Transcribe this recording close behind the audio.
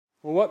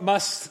Well, what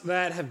must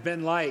that have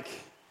been like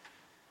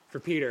for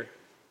Peter?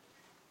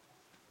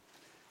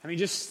 I mean,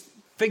 just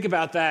think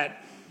about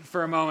that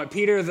for a moment.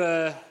 Peter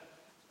the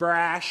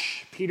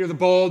brash, Peter the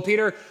bold,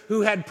 Peter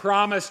who had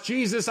promised,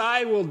 Jesus,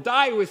 I will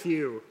die with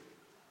you,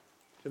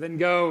 to then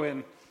go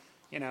and,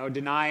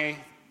 deny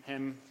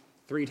him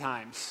 3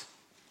 times.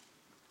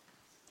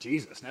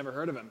 Jesus, never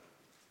heard of him.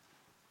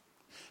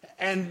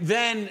 And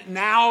then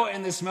now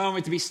in this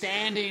moment to be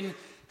standing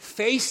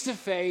face to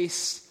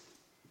face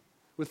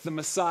with the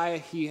Messiah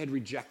he had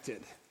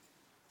rejected.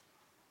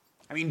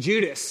 I mean,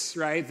 Judas,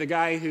 right, the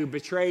guy who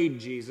betrayed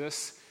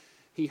Jesus,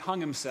 he hung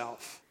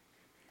himself.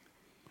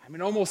 I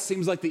mean, it almost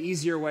seems like the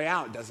easier way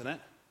out, doesn't it?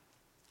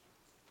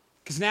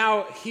 Because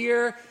now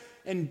here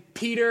and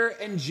Peter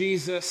and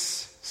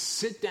Jesus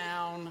sit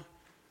down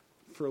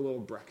for a little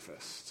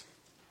breakfast.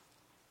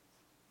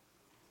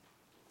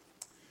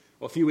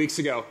 Well, a few weeks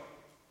ago,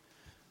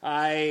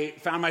 I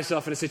found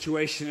myself in a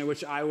situation in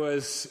which I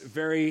was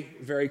very,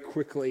 very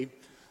quickly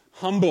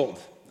humbled.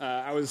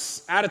 I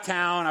was out of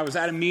town. I was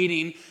at a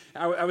meeting.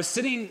 I was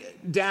sitting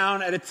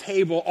down at a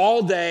table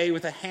all day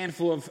with a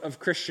handful of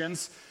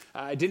Christians.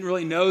 I didn't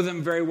really know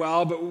them very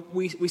well, but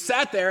we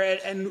sat there,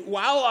 and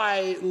while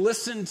I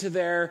listened to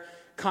their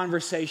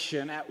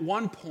conversation, at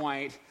one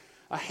point,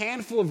 a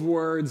handful of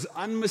words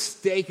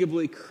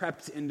unmistakably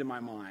crept into my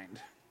mind.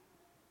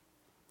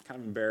 Kind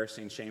of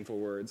embarrassing, shameful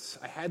words.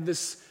 I had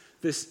this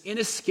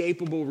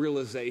inescapable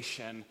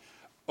realization,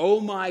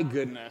 oh my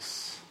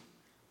goodness,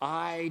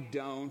 I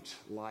don't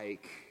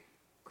like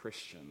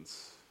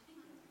Christians.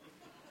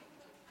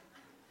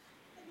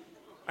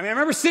 I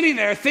remember sitting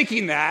there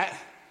thinking that,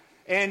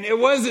 and it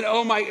wasn't,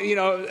 oh my,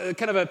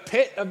 kind of a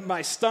pit of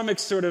my stomach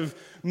sort of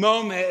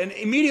moment, and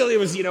immediately it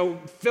was,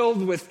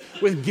 filled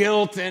with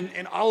guilt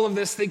and all of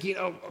this thinking,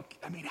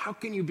 how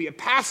can you be a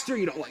pastor?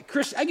 You don't like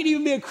Christians. How can you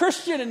even be a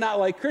Christian and not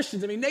like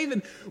Christians? I mean,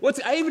 Nathan,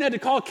 I even had to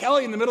call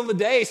Kelly in the middle of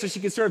the day so she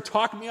could sort of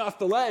talk me off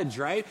the ledge,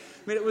 right?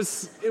 I mean, it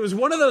was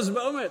one of those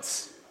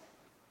moments.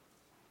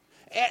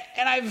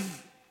 And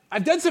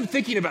I've done some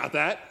thinking about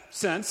that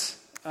since,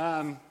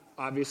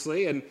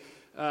 obviously, and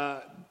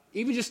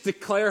even just to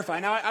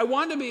clarify. Now, I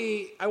want to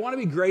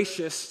be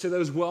gracious to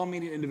those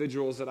well-meaning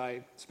individuals that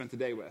I spent the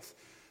day with,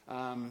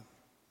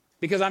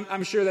 because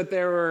I'm sure that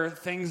there were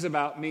things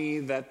about me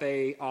that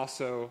they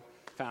also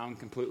found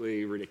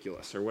completely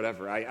ridiculous or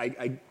whatever.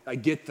 I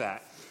get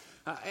that,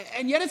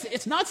 and yet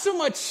it's not so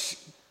much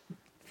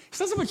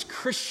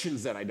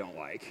Christians that I don't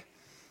like.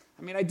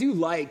 I mean, I do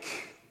like,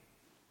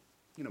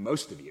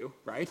 most of you,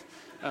 right?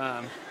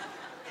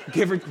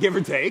 Give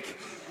or take.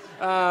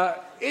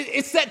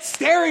 It's that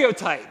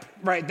stereotype,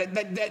 right?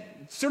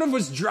 That sort of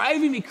was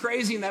driving me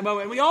crazy in that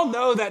moment. And we all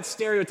know that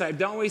stereotype,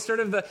 don't we?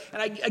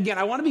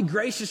 I want to be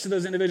gracious to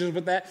those individuals,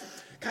 but that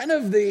kind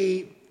of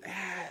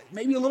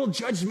maybe a little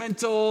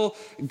judgmental,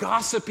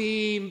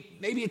 gossipy,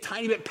 maybe a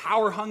tiny bit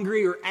power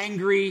hungry or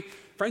angry,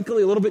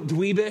 frankly, a little bit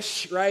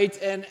dweebish, right?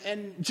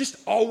 And just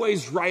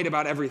always right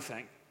about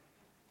everything.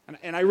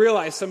 And I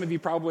realize some of you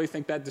probably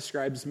think that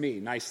describes me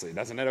nicely,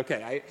 doesn't it?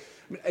 Okay,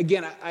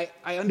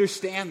 I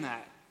understand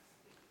that.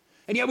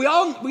 And yet we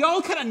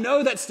all kind of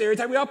know that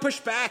stereotype. We all push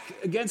back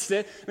against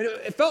it. I mean,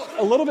 it felt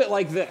a little bit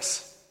like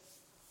this.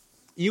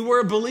 You were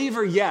a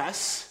believer,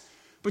 yes,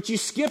 but you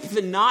skipped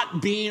the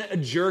not being a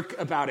jerk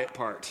about it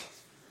part.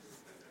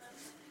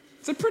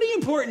 It's a pretty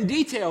important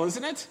detail,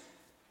 isn't it?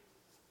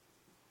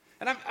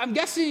 And I'm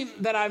guessing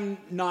that I'm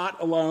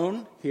not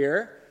alone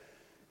here.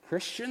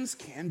 Christians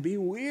can be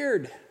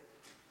weird,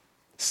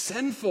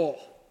 sinful,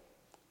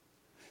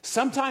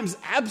 sometimes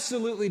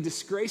absolutely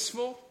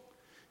disgraceful,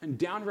 and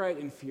downright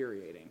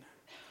infuriating.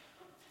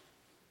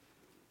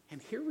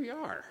 And here we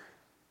are,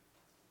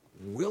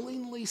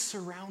 willingly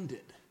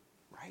surrounded,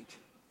 right?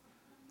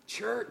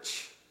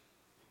 Church.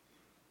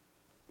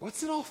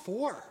 What's it all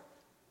for?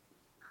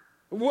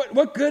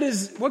 What good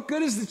is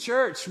the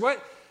church?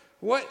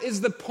 What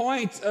is the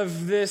point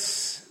of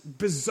this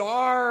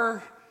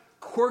bizarre,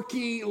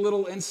 quirky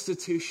little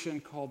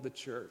institution called the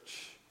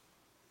church?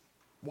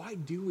 Why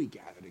do we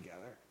gather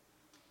together?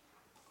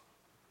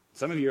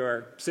 Some of you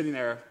are sitting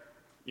there,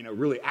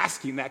 really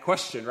asking that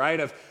question, right?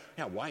 Of,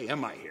 why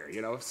am I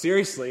here?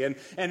 Seriously.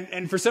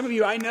 And for some of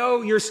you, I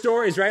know your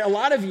stories, right? A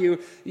lot of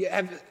you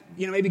have,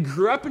 maybe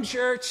grew up in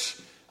church,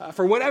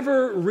 for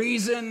whatever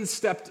reason,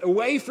 stepped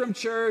away from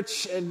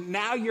church, and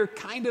now you're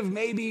kind of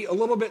maybe a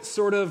little bit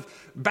sort of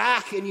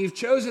back, and you've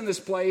chosen this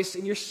place,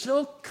 and you're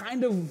still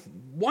kind of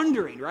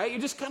wondering, right?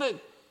 You're just kind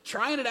of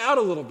trying it out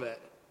a little bit.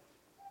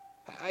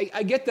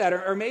 I get that.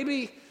 Or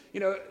maybe,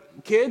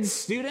 kids,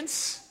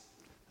 students,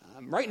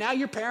 right now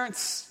your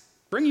parents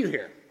bring you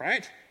here,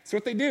 right? That's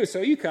what they do, so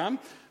you come.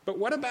 But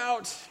what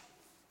about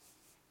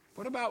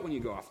when you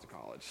go off to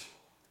college?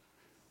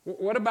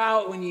 What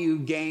about when you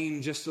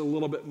gain just a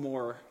little bit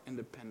more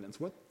independence?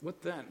 What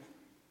then?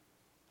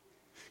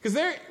 Because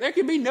there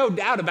can be no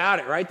doubt about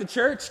it, right? The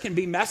church can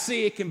be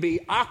messy, it can be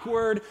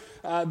awkward,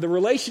 the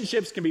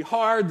relationships can be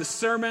hard, the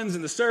sermons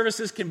and the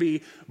services can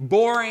be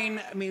boring.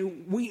 I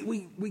mean,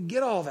 we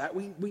get all that.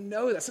 We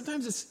know that.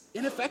 Sometimes it's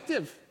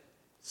ineffective.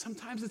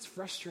 Sometimes it's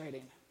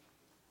frustrating.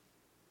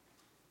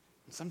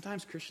 And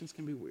sometimes Christians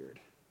can be weird.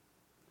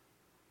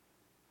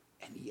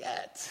 And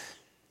yet,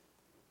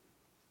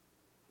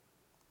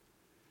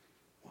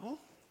 well,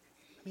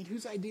 I mean,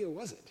 whose idea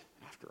was it,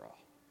 after all?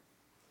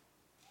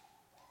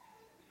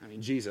 I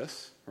mean,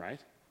 Jesus, right?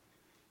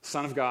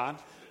 Son of God,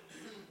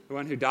 the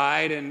one who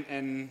died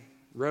and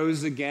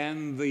rose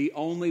again, the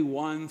only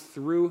one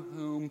through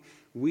whom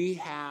we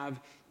have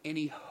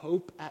any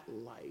hope at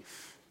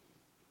life.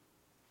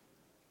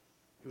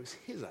 It was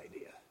his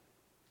idea.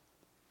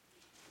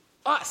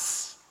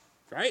 Us,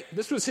 right?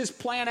 This was his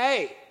plan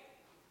A.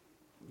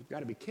 You've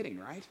got to be kidding,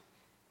 right?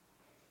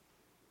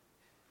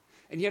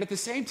 And yet at the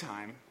same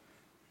time,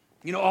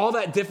 all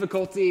that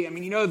difficulty, I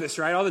mean, you know this,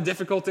 right? All the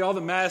difficulty, all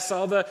the mess,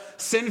 all the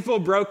sinful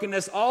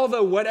brokenness, all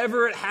the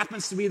whatever it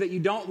happens to be that you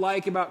don't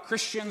like about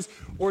Christians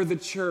or the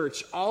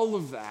church, all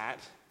of that,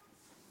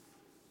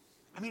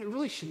 I mean, it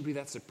really shouldn't be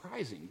that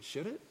surprising,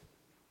 should it?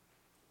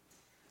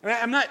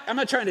 I mean, I'm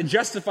not trying to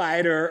justify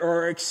it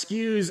or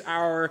excuse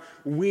our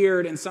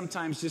weird and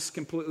sometimes just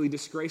completely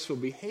disgraceful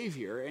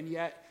behavior, and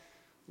yet,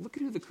 look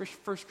at who the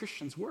first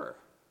Christians were.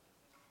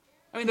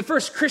 I mean, the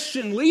first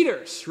Christian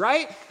leaders,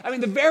 right? I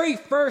mean, the very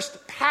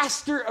first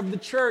pastor of the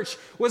church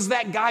was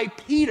that guy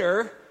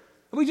Peter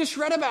that we just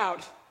read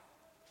about.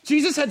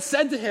 Jesus had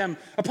said to him,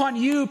 "Upon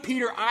you,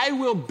 Peter, I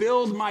will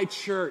build my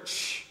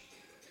church."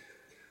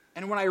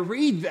 And when I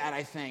read that,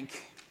 I think,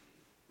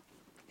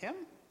 him?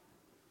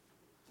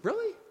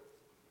 Really?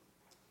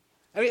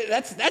 I mean,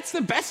 that's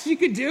the best you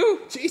could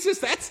do? Jesus,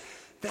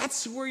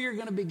 that's where you're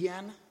going to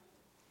begin?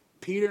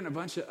 Peter and a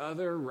bunch of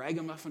other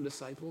ragamuffin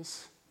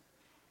disciples?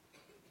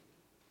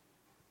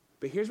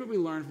 But here's what we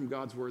learn from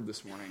God's word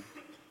this morning.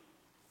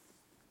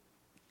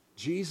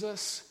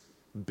 Jesus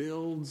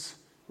builds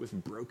with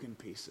broken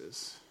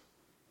pieces.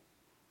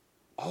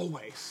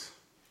 Always.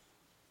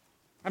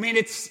 I mean,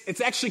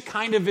 it's actually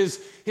kind of his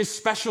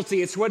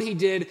specialty. It's what he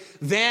did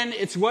then.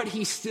 It's what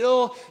he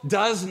still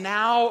does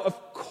now.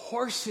 Of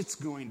course it's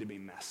going to be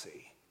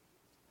messy.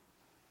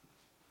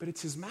 But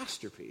it's his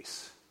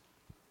masterpiece.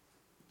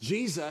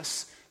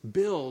 Jesus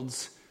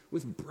builds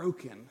with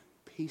broken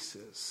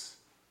pieces.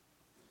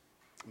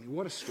 I mean,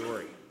 what a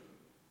story.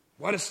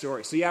 What a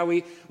story. So yeah,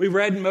 we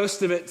read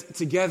most of it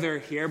together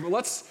here, but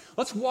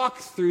let's walk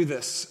through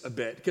this a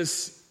bit,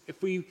 because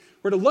if we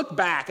were to look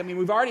back, I mean,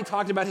 we've already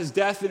talked about his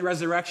death and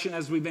resurrection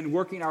as we've been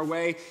working our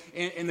way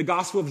in the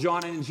Gospel of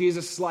John and in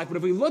Jesus' life. But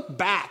if we look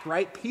back,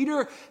 right,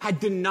 Peter had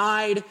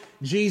denied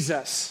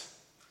Jesus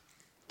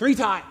 3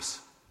 times.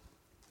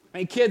 I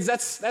mean, kids,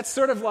 that's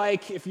sort of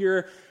like if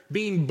you're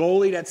being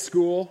bullied at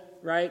school,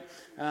 right?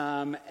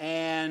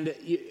 And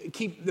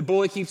the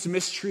bully keeps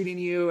mistreating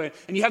you,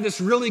 and you have this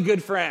really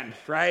good friend,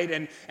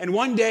 right? And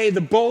one day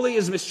the bully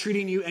is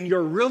mistreating you, and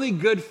your really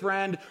good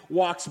friend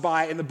walks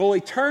by, and the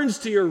bully turns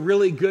to your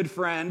really good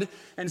friend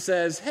and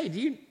says, "Hey, do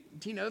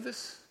you know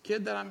this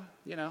kid that I'm,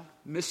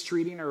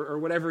 mistreating or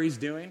whatever he's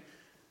doing?"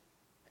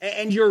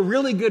 And your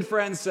really good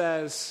friend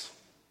says,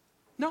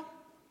 No,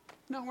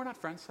 we're not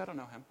friends. I don't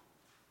know him."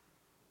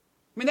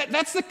 I mean,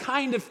 that's the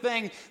kind of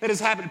thing that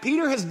has happened.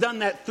 Peter has done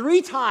that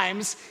 3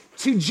 times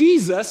to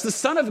Jesus, the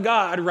Son of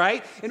God,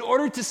 right, in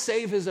order to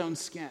save his own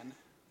skin.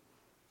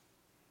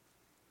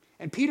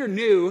 And Peter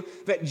knew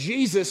that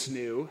Jesus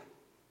knew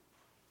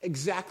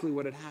exactly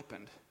what had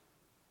happened.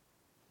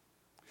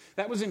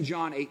 That was in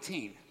John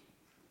 18.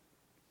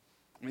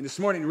 I mean, this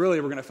morning,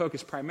 really, we're going to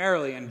focus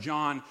primarily on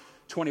John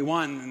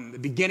 21, and the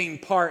beginning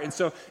part. And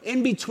so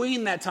in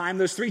between that time,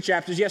 those 3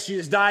 chapters, yes,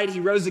 Jesus died, he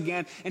rose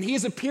again, and he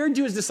has appeared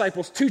to his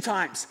disciples 2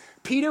 times.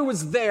 Peter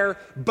was there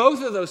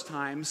both of those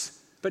times,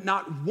 but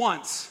not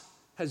once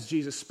has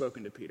Jesus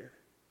spoken to Peter.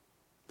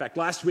 In fact,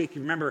 last week,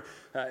 you remember,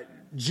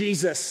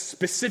 Jesus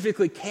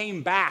specifically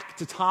came back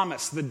to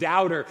Thomas, the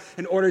doubter,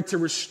 in order to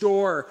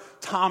restore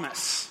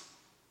Thomas.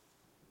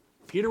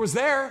 Peter was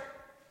there.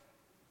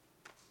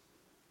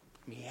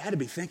 I mean, he had to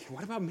be thinking,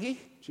 what about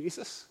me,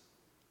 Jesus?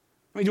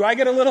 I mean, do I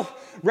get a little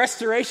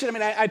restoration? I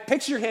mean, I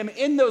picture him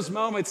in those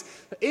moments,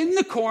 in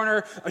the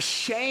corner,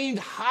 ashamed,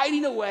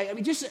 hiding away. I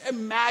mean, just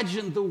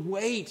imagine the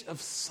weight of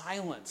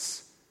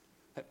silence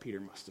that Peter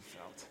must have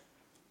felt.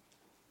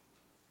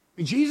 I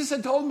mean, Jesus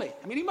had told me.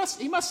 I mean, he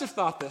must have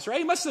thought this, right?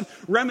 He must have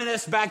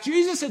reminisced back.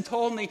 Jesus had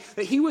told me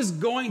that he was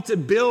going to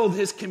build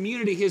his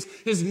community,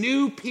 his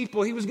new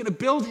people. He was going to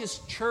build his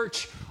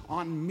church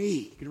on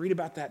me. You can read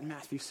about that in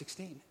Matthew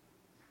 16.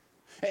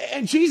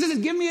 And Jesus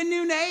had given me a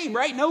new name,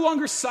 right? No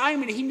longer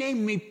Simon. He named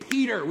me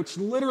Peter, which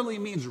literally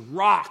means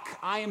rock.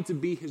 I am to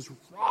be his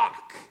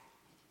rock.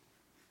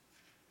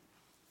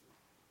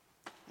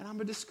 And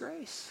I'm a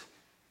disgrace.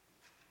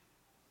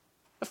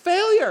 A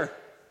failure.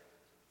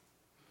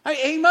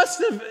 He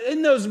must have,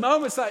 in those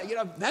moments,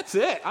 thought, that's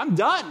it. I'm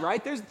done,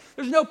 right? There's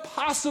no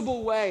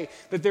possible way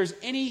that there's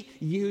any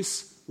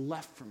use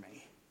left for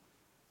me.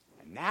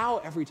 And now,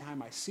 every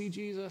time I see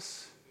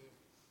Jesus,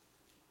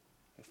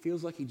 it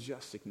feels like he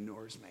just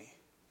ignores me.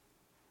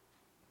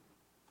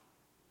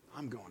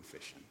 I'm going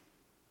fishing.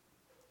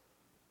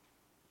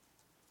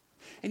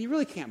 And you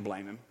really can't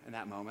blame him in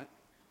that moment.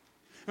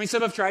 I mean,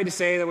 some have tried to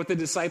say that what the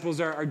disciples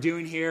are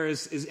doing here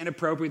is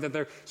inappropriate, that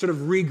they're sort of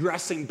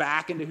regressing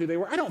back into who they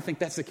were. I don't think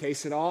that's the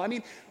case at all. I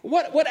mean,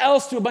 what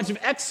else do a bunch of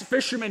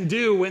ex-fishermen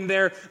do when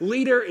their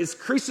leader is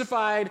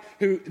crucified,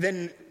 who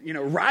then,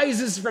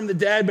 rises from the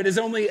dead, but is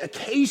only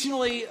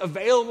occasionally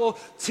available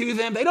to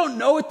them? They don't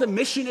know what the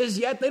mission is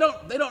yet. They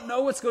don't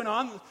know what's going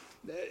on.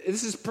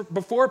 This is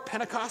before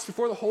Pentecost,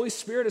 before the Holy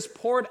Spirit is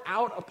poured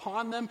out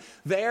upon them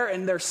there,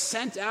 and they're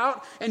sent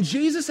out. And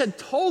Jesus had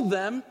told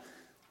them,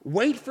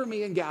 wait for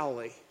me in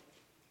Galilee.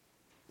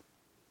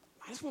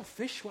 Might as well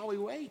fish while we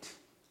wait.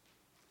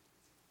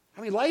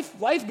 I mean,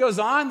 life goes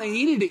on. They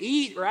needed to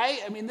eat, right?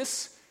 I mean,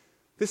 this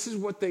is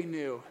what they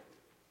knew.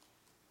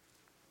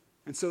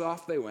 And so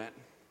off they went,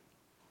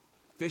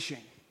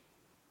 fishing.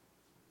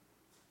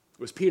 It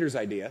was Peter's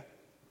idea.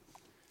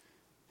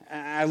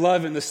 I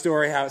love in the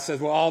story how it says,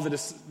 well, all the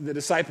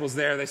disciples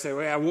there, they say,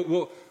 well, yeah,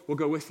 we'll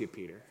go with you,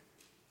 Peter.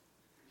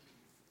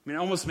 I mean, it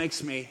almost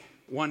makes me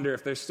wonder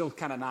if they're still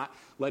kind of not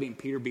letting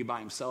Peter be by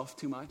himself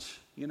too much,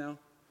 I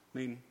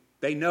mean,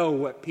 they know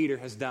what Peter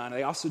has done.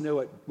 They also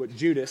know what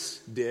Judas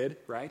did,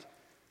 right?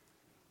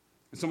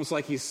 It's almost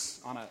like he's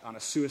on a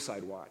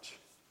suicide watch.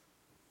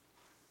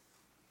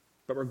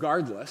 But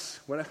regardless,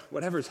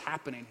 whatever's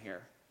happening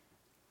here,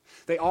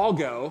 they all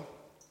go,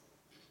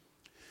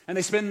 and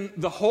they spend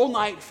the whole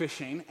night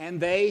fishing, and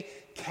they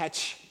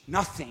catch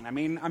nothing. I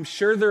mean, I'm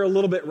sure they're a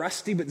little bit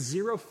rusty, but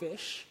 0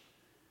 fish.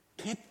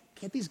 Can't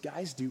these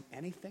guys do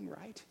anything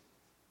right?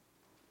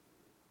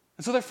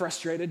 And so they're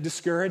frustrated,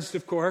 discouraged,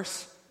 of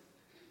course.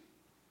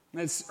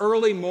 And it's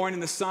early morning.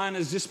 The sun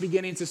is just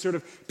beginning to sort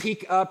of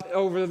peek up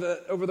over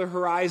the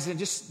horizon,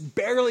 just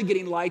barely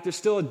getting light. There's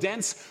still a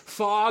dense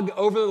fog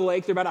over the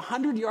lake. They're about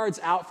 100 yards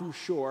out from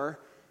shore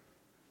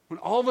when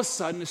all of a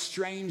sudden a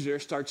stranger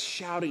starts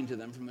shouting to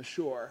them from the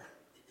shore.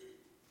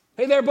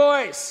 Hey there,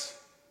 boys!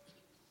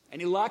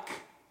 Any luck?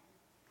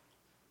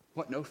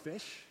 What, no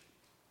fish?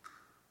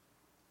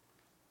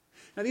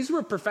 Now, these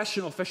were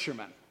professional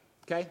fishermen,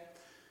 okay?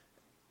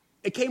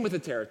 It came with the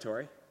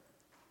territory.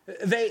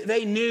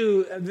 They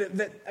knew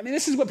that, I mean,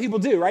 this is what people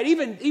do, right?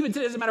 Even today,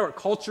 it doesn't matter what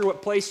culture,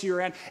 what place you're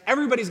in,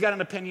 everybody's got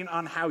an opinion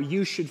on how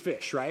you should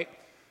fish, right?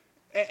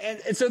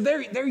 And so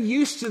they're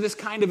used to this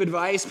kind of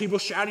advice, people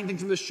shouting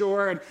things from the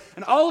shore,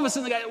 and all of a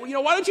sudden the guy,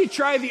 why don't you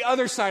try the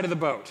other side of the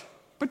boat?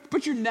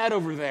 Put your net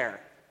over there.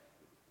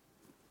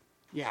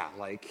 Yeah,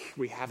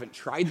 we haven't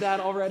tried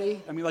that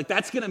already. I mean,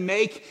 that's going to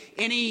make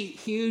any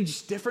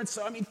huge difference.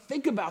 So, I mean,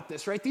 think about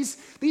this, right?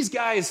 These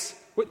guys,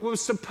 what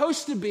was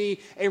supposed to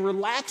be a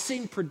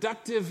relaxing,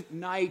 productive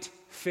night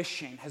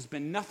fishing has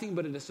been nothing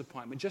but a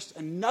disappointment. Just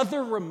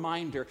another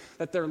reminder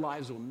that their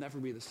lives will never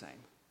be the same.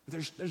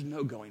 There's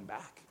no going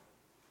back.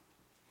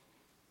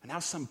 And now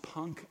some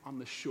punk on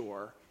the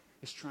shore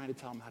is trying to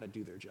tell them how to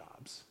do their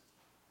jobs.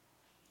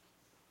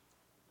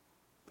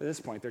 But at this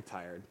point, they're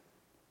tired.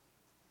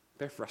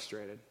 They're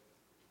frustrated.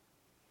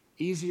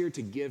 Easier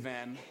to give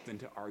in than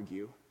to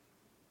argue.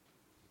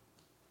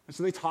 And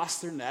so they toss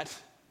their net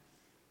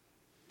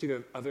to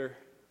the other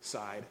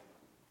side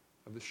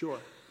of the shore.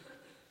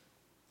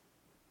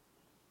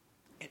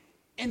 And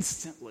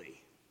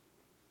instantly,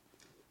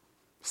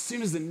 as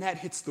soon as the net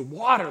hits the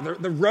water,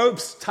 the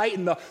ropes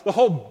tighten, the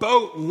whole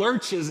boat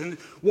lurches, and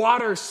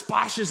water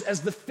splashes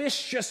as the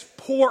fish just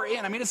pour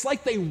in. I mean, it's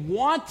like they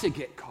want to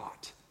get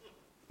caught.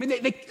 I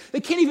mean,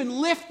 they can't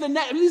even lift the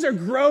net. I mean, these are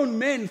grown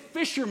men,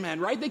 fishermen,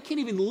 right? They can't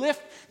even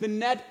lift the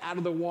net out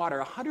of the water.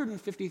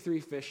 153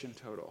 fish in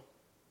total.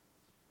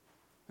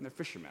 And they're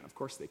fishermen. Of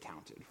course they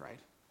counted, right?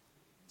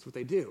 That's what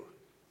they do.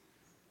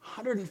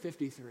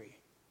 153.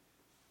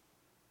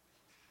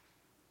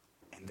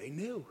 And they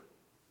knew.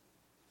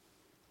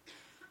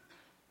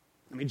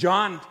 I mean,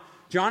 John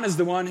is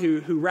the one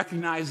who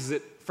recognizes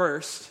it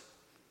first.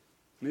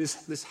 I mean,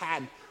 this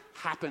had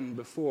happened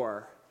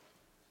before.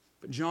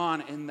 But John,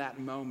 in that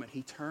moment,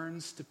 he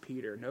turns to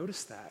Peter.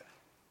 Notice that.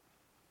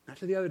 Not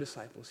to the other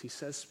disciples. He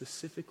says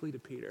specifically to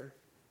Peter,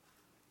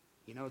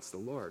 it's the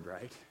Lord,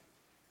 right?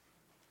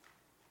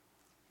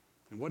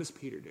 And what does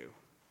Peter do?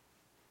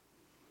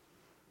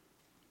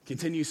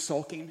 Continues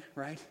sulking,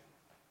 right?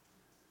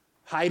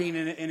 Hiding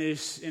in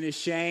his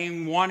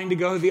shame, wanting to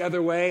go the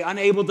other way,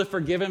 unable to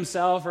forgive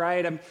himself,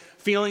 right? I'm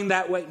feeling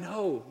that way.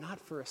 No, not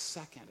for a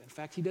second. In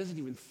fact, he doesn't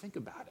even think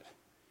about it.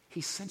 He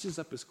cinches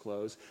up his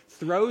clothes,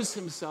 throws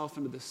himself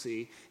into the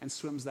sea, and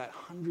swims that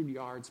 100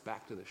 yards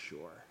back to the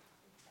shore.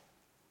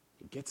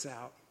 He gets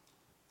out,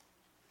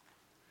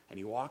 and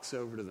he walks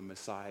over to the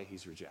Messiah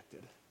he's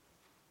rejected.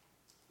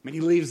 I mean,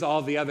 he leaves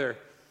all the other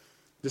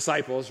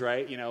disciples,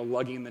 right,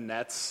 lugging the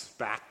nets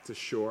back to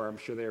shore. I'm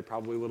sure they were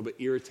probably a little bit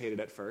irritated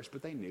at first,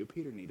 but they knew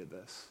Peter needed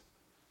this.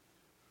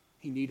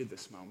 He needed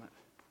this moment.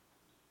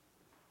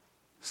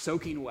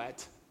 Soaking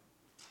wet,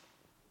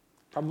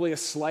 probably a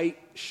slight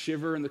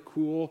shiver in the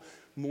cool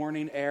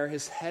morning air,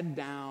 his head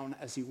down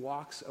as he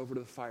walks over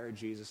to the fire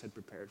Jesus had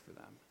prepared for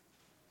them.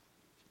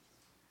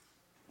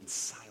 And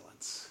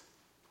silence.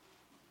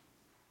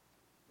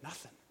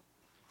 Nothing.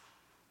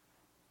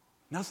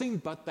 Nothing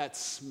but that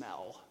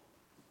smell.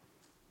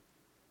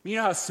 You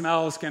know how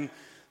smells can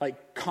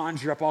like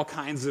conjure up all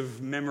kinds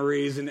of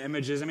memories and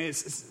images. I mean,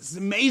 it's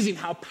amazing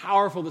how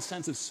powerful the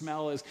sense of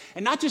smell is.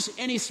 And not just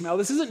any smell.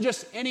 This isn't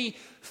just any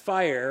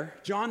fire.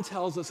 John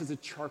tells us it's a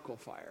charcoal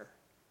fire.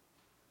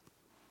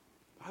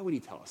 Why would he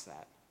tell us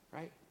that,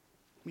 right?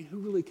 I mean, who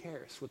really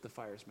cares what the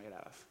fire is made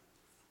out of?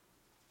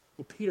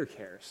 Well, Peter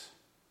cares.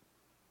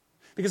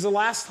 Because the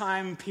last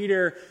time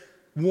Peter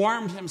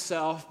warmed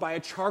himself by a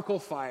charcoal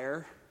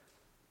fire,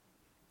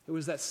 it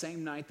was that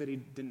same night that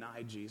he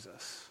denied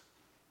Jesus.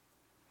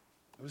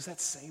 It was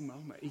that same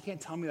moment. You can't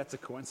tell me that's a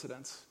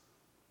coincidence.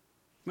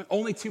 I mean,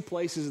 only two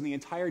places in the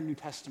entire New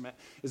Testament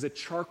is a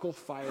charcoal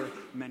fire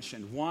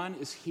mentioned. One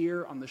is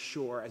here on the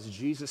shore as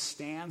Jesus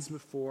stands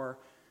before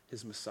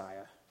his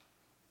Messiah.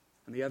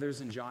 And the other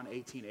is in John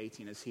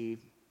 18:18 as he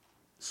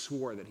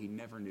swore that he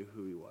never knew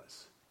who he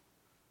was.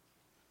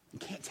 You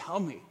can't tell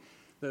me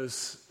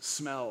those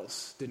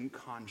smells didn't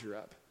conjure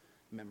up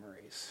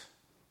memories.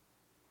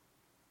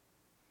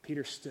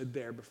 Peter stood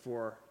there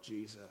before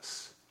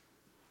Jesus.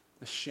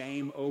 The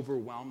shame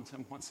overwhelmed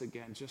him once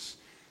again, just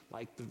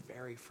like the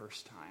very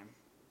first time.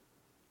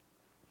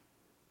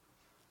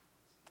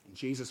 And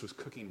Jesus was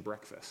cooking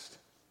breakfast.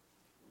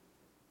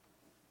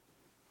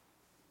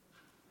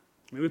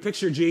 I mean, we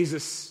picture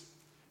Jesus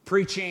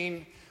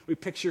preaching. We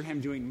picture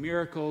him doing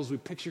miracles. We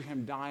picture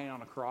him dying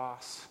on a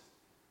cross.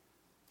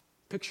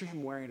 Picture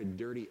him wearing a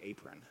dirty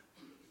apron,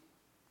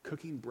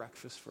 cooking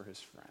breakfast for his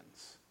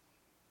friends.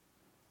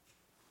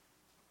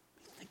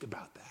 Think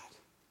about that.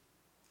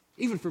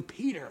 Even for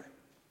Peter,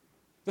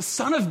 the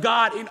Son of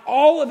God in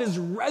all of his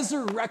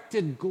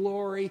resurrected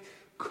glory,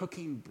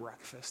 cooking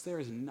breakfast. There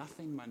is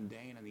nothing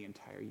mundane in the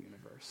entire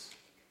universe.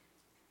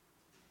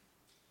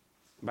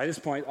 By this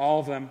point, all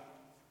of them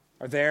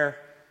are there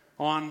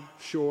on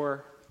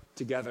shore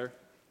together.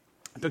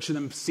 I picture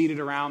them seated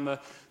around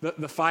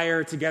the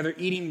fire together,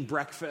 eating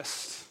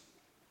breakfast.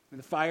 And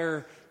the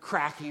fire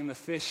cracking, the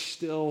fish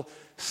still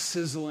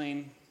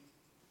sizzling,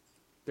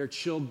 their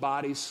chilled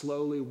bodies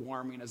slowly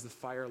warming as the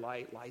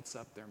firelight lights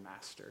up their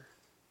master.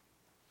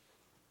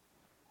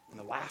 And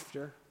the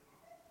laughter.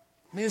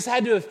 I mean, this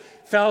had to have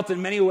felt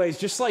in many ways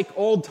just like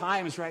old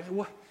times, right?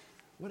 What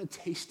a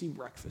tasty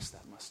breakfast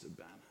that must have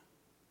been.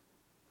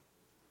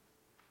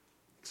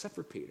 Except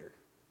for Peter.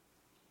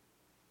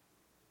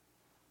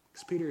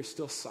 Because Peter is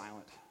still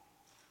silent,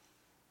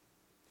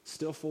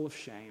 still full of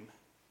shame.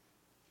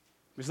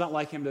 It's not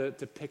like him to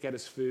pick at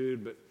his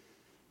food, but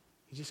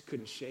he just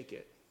couldn't shake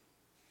it.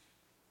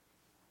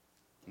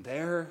 And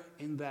there,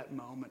 in that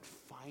moment,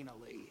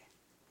 finally,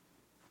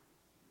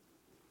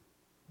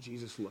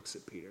 Jesus looks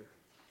at Peter.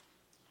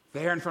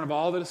 There in front of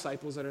all the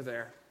disciples that are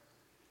there,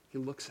 he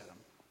looks at him.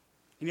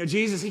 You know,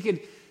 Jesus, he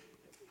could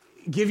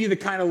give you the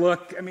kind of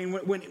look. I mean,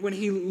 when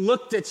he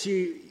looked at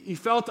you, you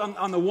felt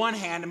on the one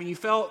hand,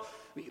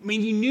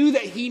 you knew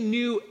that he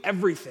knew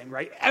everything,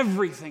 right?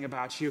 Everything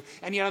about you.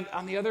 And yet,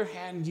 on the other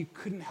hand, you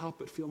couldn't help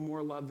but feel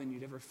more love than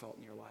you'd ever felt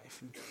in your life.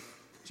 And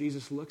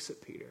Jesus looks at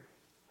Peter.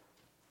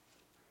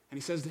 And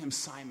he says to him,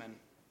 Simon.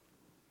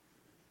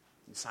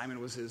 And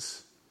Simon was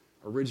his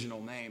original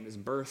name, his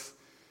birth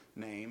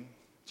name.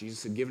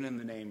 Jesus had given him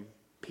the name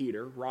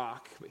Peter,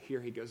 rock. But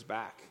here he goes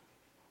back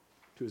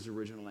to his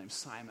original name,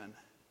 Simon.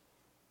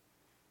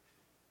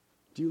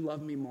 Do you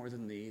love me more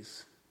than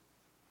these?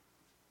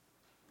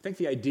 I think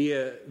the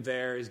idea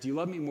there is, do you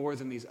love me more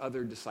than these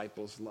other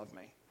disciples love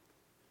me?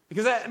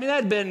 Because that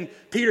had been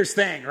Peter's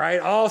thing, right?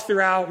 All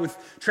throughout with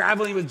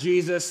traveling with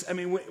Jesus. I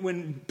mean,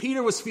 when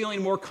Peter was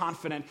feeling more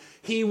confident,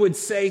 he would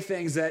say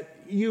things that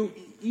you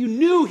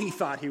knew he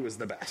thought he was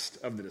the best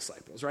of the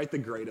disciples, right? The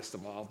greatest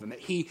of all of them,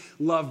 that he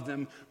loved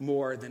them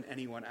more than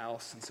anyone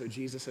else. And so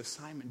Jesus says,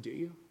 Simon, do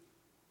you?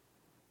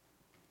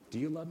 Do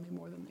you love me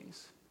more than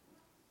these?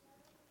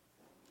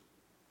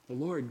 Well,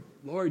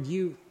 Lord,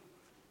 you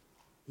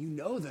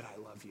know that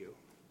I love you.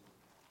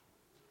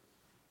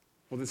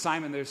 Well, then,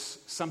 Simon, there's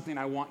something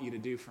I want you to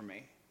do for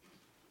me.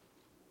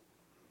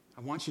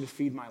 I want you to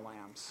feed my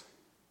lambs.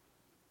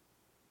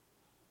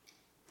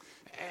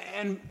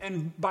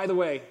 And by the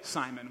way,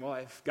 Simon, while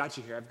I've got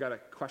you here, I've got a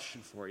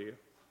question for you.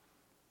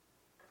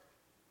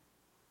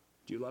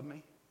 Do you love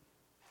me?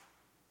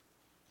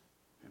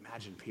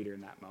 Imagine Peter in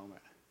that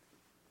moment.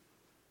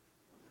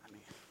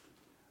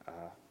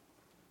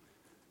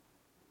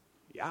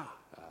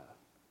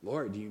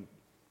 Lord, you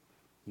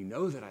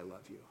know that I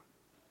love you.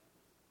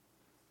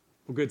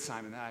 Well, good,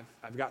 Simon,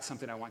 I've got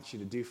something I want you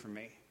to do for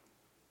me.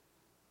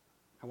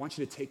 I want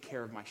you to take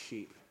care of my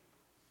sheep.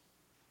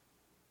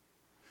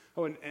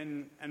 Oh,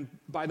 and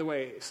by the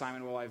way,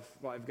 Simon, while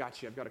I've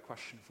got you, I've got a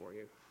question for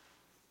you.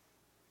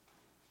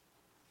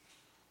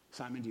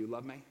 Simon, do you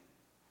love me?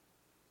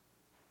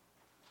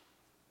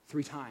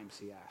 3 times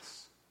he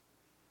asks.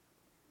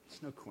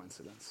 It's no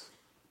coincidence.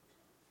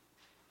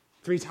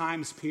 3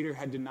 times Peter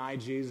had denied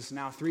Jesus.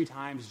 Now 3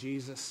 times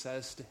Jesus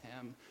says to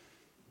him,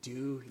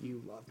 do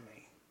you love me?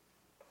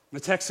 The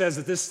text says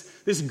that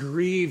this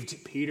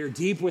grieved Peter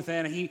deep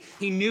within.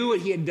 He knew what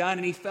he had done,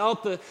 and he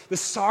felt the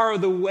sorrow,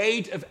 the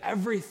weight of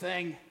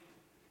everything.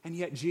 And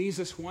yet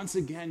Jesus once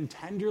again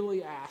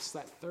tenderly asks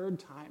that third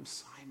time,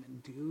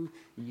 Simon, do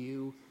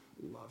you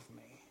love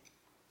me?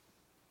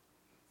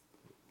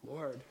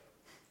 Lord,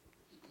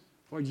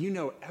 you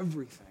know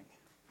everything.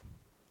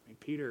 I mean,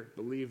 Peter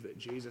believed that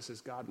Jesus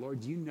is God.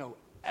 Lord, you know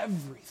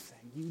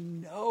everything. You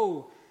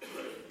know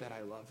that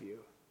I love you.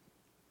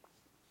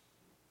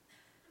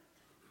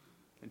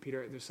 And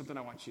Peter, there's something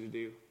I want you to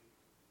do.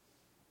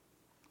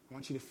 I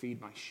want you to feed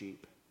my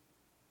sheep.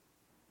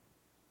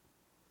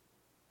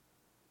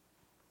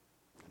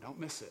 Don't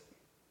miss it.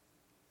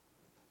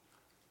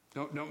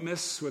 Don't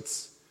miss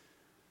what's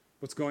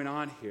going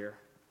on here.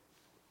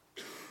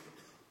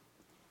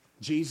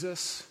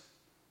 Jesus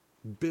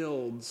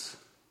builds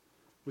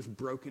with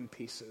broken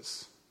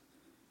pieces.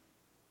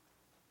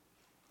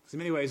 So in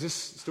many ways, this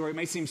story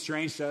may seem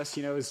strange to us,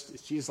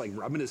 is Jesus like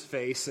rubbing his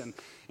face and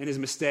his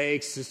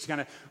mistakes, just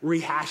kind of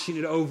rehashing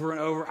it over and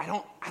over.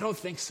 I don't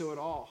think so at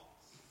all.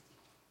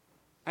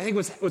 I think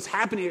what's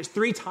happening is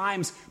 3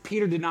 times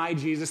Peter denied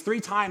Jesus. 3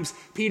 times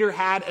Peter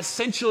had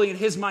essentially in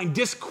his mind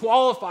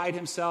disqualified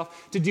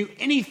himself to do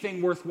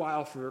anything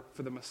worthwhile for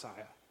the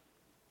Messiah.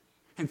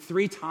 And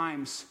 3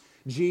 times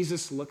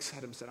Jesus looks at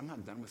him and said, I'm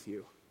not done with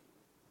you.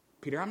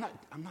 Peter, I'm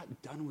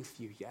not done with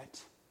you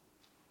yet.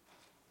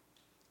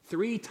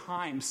 3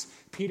 times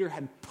Peter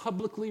had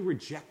publicly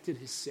rejected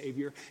his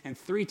Savior, and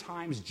 3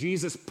 times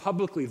Jesus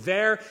publicly,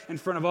 there in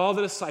front of all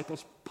the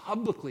disciples,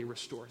 publicly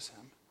restores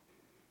him.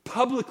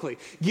 Publicly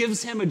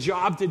gives him a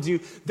job to do.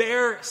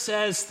 There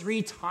says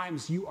 3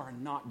 times, you are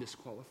not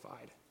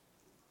disqualified.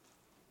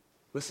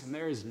 Listen,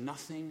 there is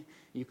nothing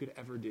you could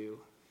ever do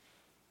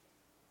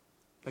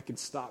that could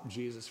stop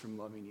Jesus from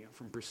loving you,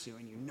 from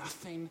pursuing you.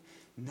 Nothing.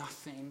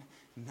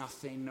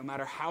 No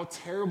matter how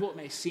terrible it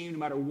may seem, no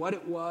matter what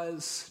it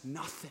was,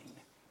 nothing.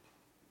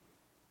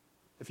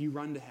 If you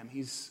run to him,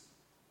 he's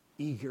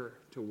eager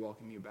to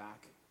welcome you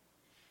back.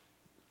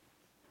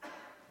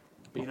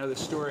 But this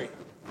story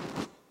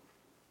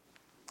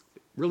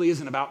really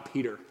isn't about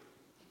Peter.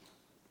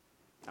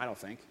 I don't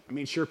think. I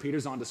mean, sure,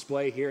 Peter's on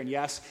display here, and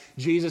yes,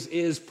 Jesus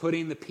is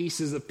putting the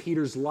pieces of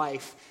Peter's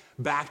life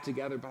back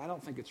together, but I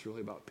don't think it's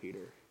really about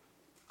Peter.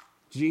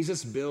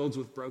 Jesus builds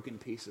with broken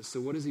pieces. So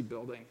what is he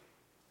building?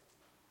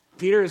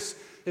 Peter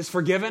is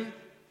forgiven,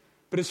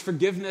 but his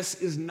forgiveness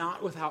is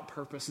not without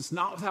purpose. It's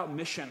not without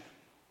mission.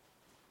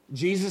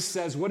 Jesus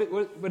says, what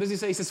does he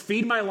say? He says,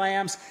 feed my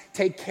lambs,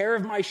 take care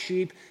of my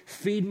sheep,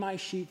 feed my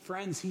sheep.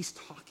 Friends, he's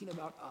talking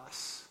about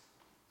us.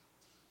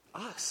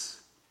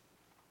 Us.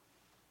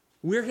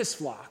 We're his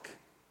flock.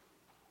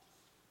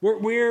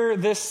 We're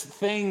this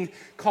thing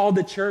called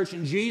the church,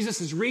 and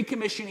Jesus is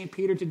recommissioning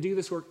Peter to do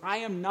this work. I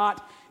am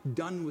not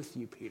done with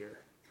you, Peter.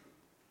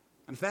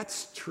 And if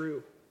that's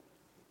true,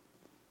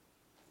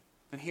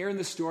 and here in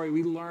this story,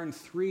 we learn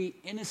 3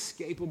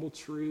 inescapable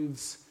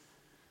truths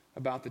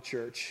about the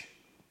church.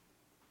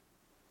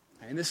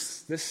 And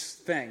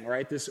this thing,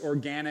 right, this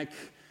organic,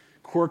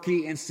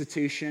 quirky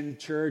institution,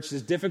 church,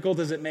 as difficult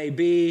as it may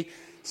be,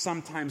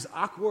 sometimes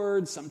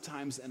awkward,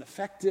 sometimes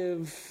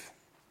ineffective,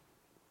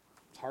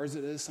 as hard as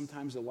it is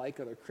sometimes to like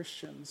other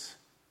Christians.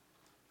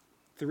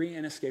 3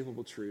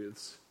 inescapable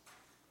truths.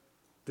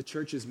 The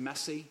church is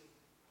messy,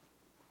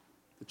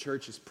 the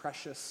church is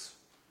precious,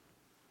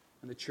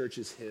 and the church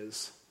is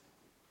his.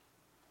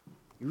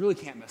 You really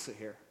can't miss it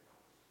here.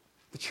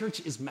 The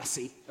church is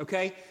messy,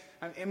 okay?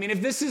 I mean,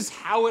 if this is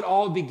how it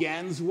all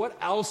begins, what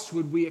else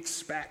would we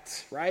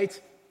expect, right?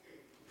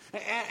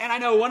 And I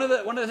know one of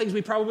the things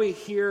we probably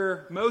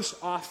hear most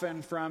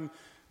often from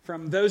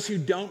those who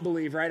don't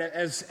believe, right,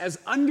 as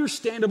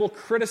understandable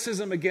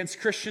criticism against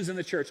Christians in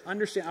the church.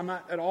 I'm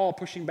not at all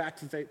pushing back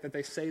that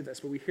they say this,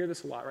 but we hear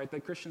this a lot, right?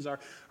 That Christians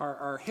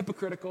are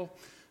hypocritical,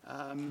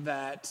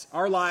 that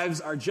our lives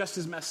are just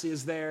as messy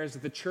as theirs,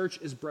 that the church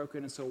is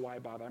broken, and so why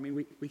bother? I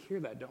mean, we hear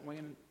that, don't we?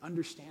 And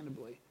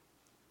understandably.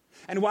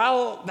 And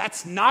while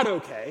that's not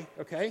okay,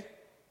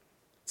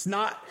 it's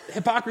not,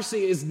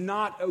 hypocrisy is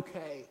not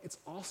okay, it's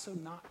also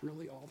not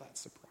really all that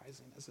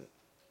surprising, is it?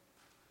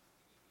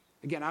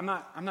 Again, I'm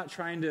not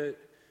trying to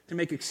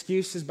make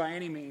excuses by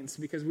any means,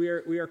 because we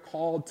are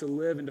called to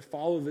live and to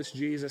follow this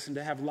Jesus and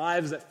to have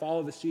lives that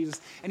follow this Jesus.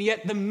 And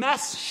yet the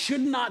mess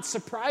should not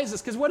surprise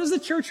us, because what is the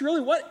church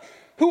really?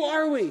 Who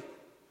are we?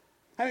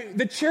 I mean,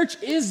 the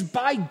church is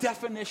by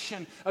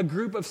definition a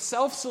group of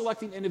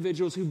self-selecting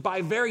individuals who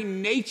by very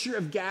nature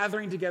of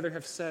gathering together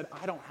have said,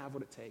 I don't have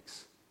what it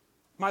takes.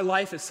 My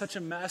life is such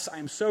a mess. I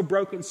am so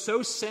broken,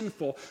 so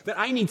sinful that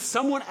I need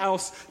someone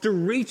else to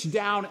reach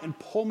down and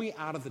pull me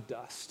out of the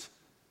dust.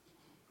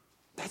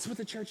 That's what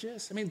the church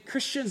is. I mean,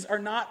 Christians are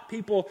not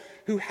people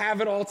who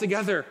have it all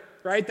together,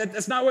 right?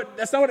 That's not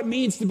what it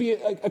means to be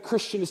a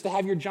Christian, is to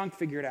have your junk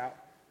figured out.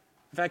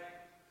 In fact,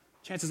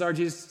 chances are,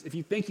 Jesus, if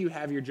you think you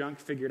have your junk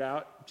figured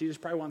out, Jesus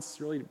probably wants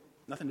really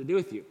nothing to do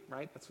with you,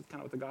 right? That's kind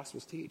of what the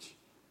Gospels teach.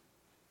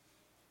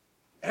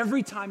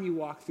 Every time you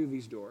walk through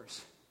these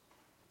doors,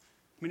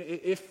 I mean,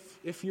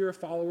 if you're a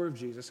follower of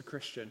Jesus, a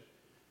Christian,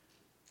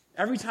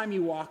 Every time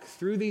you walk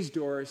through these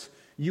doors,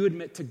 you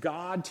admit to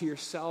God, to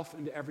yourself,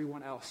 and to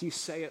everyone else. You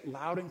say it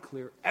loud and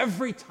clear.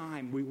 Every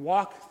time we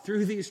walk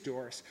through these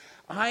doors,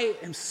 I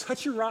am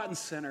such a rotten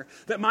sinner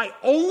that my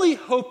only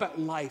hope at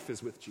life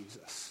is with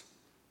Jesus.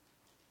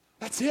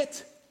 That's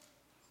it.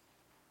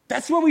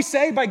 That's what we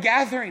say by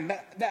gathering,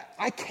 that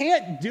I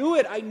can't do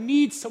it. I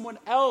need someone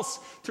else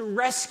to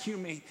rescue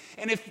me.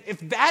 And if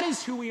that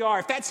is who we are,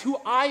 if that's who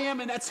I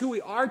am and that's who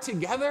we are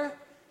together,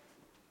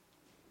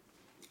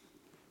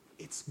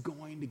 it's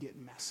going to get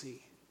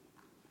messy.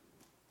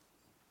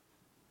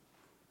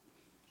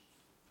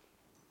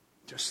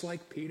 Just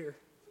like Peter.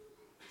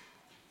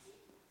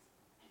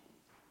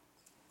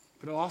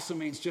 But it also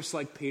means, just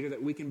like Peter,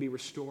 that we can be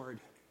restored,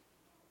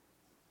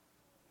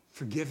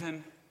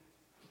 forgiven,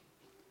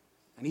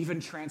 and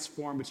even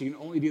transformed. But you can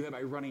only do that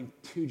by running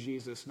to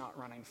Jesus, not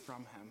running from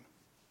him.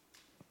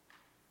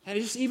 And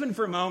just even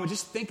for a moment,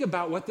 just think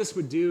about what this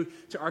would do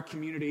to our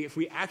community if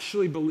we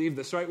actually believe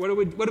this, right? What it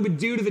would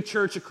do to the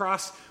church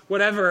across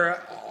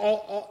whatever,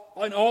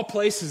 in all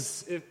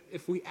places,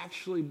 if we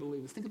actually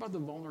believe this. Think about the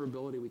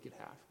vulnerability we could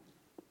have.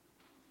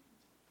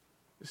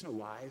 There's no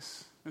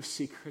lies, no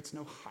secrets,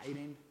 no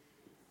hiding,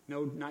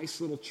 no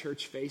nice little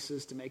church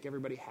faces to make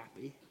everybody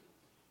happy.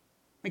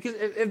 Because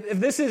if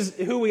this is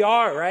who we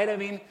are, right? I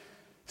mean,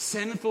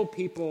 sinful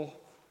people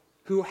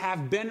who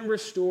have been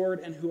restored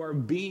and who are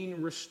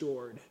being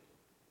restored.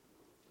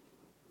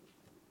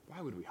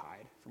 Why would we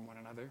hide from one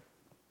another?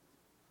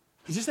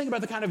 Just think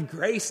about the kind of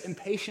grace and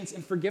patience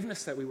and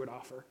forgiveness that we would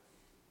offer.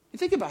 You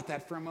think about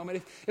that for a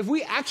moment. If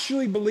we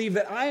actually believe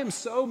that I am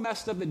so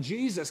messed up that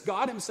Jesus,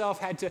 God himself,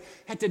 had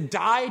to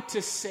die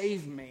to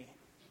save me,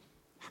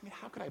 I mean,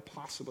 how could I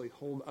possibly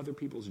hold other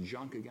people's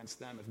junk against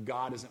them if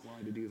God isn't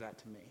willing to do that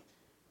to me?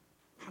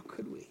 How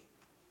could we?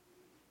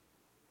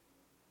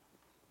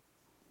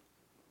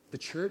 The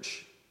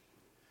church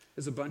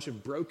is a bunch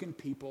of broken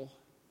people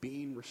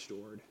being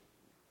restored.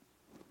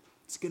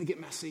 It's going to get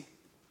messy,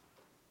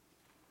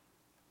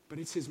 but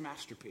it's his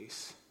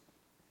masterpiece.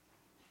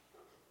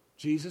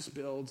 Jesus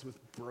builds with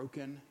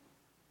broken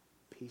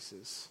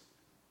pieces.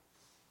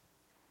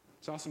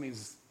 This also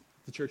means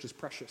the church is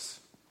precious.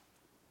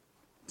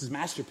 It's his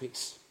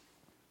masterpiece.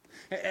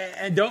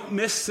 And don't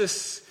miss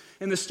this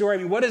in the story. I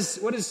mean, what does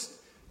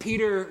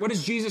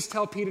Jesus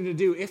tell Peter to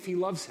do if he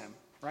loves him,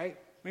 right?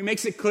 He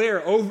makes it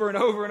clear over and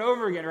over and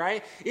over again,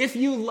 right? If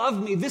you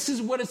love me, this is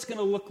what it's going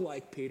to look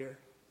like, Peter.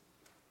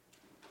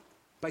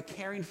 By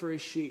caring for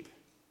his sheep.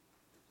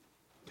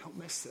 Don't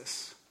miss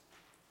this.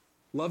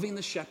 Loving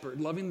the shepherd,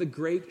 loving the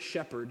great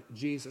shepherd,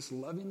 Jesus,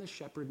 loving the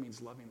shepherd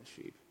means loving the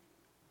sheep.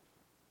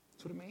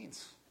 That's what it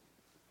means.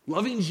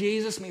 Loving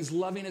Jesus means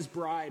loving his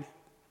bride,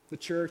 the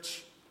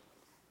church.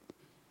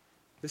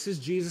 This is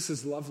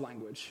Jesus' love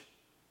language.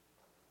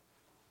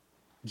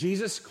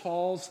 Jesus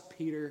calls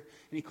Peter,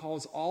 and he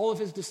calls all of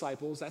his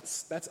disciples,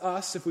 that's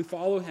us if we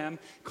follow him,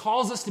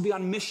 calls us to be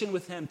on mission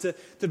with him,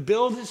 to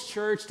build his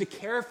church, to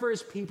care for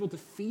his people, to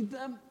feed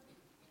them,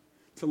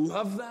 to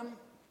love them,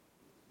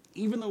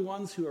 even the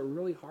ones who are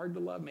really hard to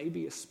love,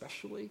 maybe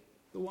especially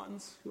the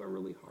ones who are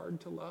really hard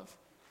to love.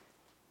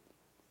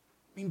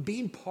 I mean,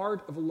 being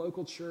part of a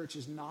local church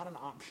is not an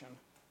option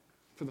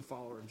for the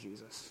follower of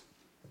Jesus.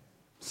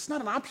 It's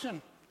not an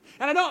option.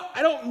 And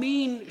I don't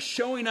mean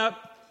showing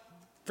up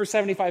for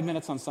 75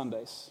 minutes on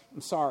Sundays. I'm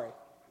sorry.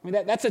 I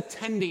mean, that's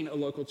attending a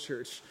local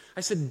church.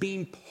 I said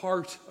being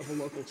part of a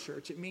local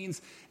church. It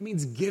means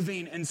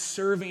giving and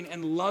serving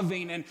and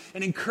loving and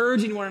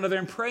encouraging one another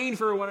and praying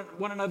for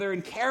one another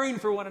and caring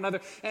for one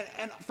another.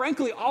 And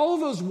frankly, all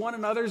of those one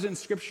another's in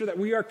Scripture that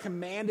we are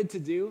commanded to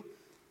do,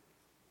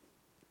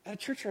 at a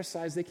church our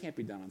size, they can't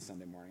be done on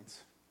Sunday mornings.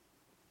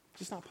 It's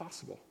just not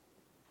possible.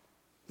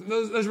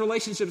 Those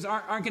relationships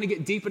aren't going to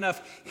get deep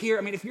enough here.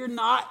 I mean, if you're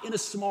not in a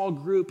small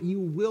group, you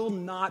will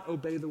not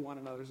obey the one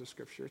another's of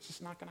Scripture. It's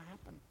just not going to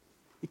happen.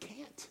 You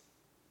can't.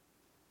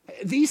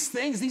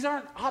 These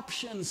aren't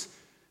options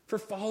for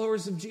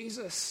followers of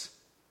Jesus.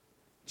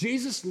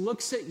 Jesus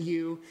looks at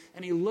you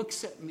and he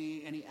looks at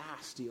me and he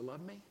asks, do you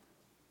love me?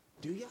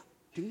 Do you?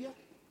 Do you?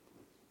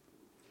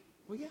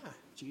 Well, yeah,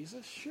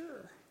 Jesus,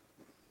 sure.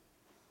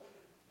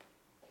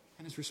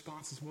 And his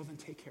response is, well, then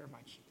take care of my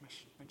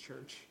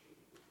church.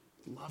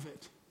 Love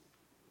it.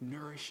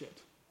 Nourish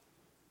it.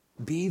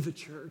 Be the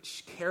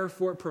church. Care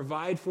for it.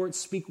 Provide for it.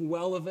 Speak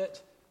well of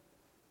it.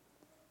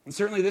 And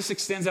certainly this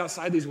extends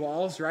outside these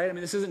walls, right? I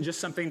mean, this isn't just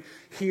something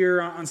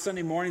here on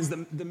Sunday mornings.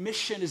 The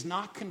mission is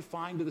not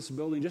confined to this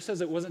building, just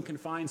as it wasn't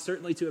confined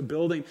certainly to a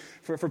building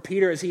for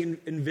Peter as he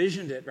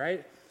envisioned it,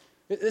 right?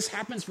 This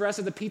happens for us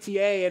at the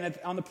PTA and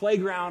on the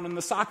playground and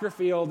the soccer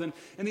field and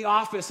in the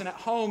office and at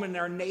home and in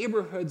our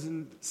neighborhoods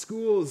and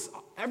schools,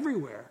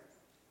 everywhere.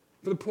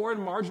 For the poor and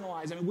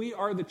marginalized. I mean, we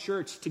are the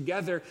church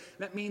together.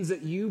 That means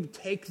that you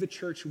take the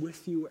church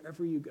with you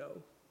wherever you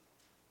go.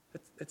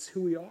 That's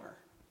who we are.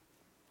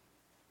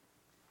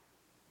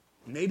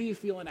 Maybe you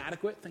feel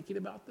inadequate thinking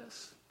about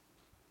this.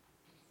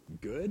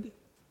 Good,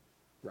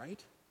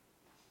 right?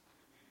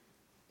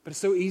 But it's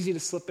so easy to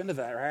slip into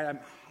that, right?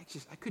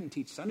 I couldn't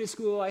teach Sunday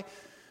school.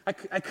 I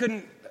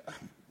couldn't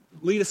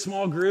lead a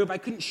small group. I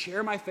couldn't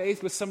share my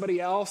faith with somebody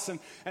else. And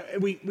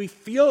we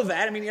feel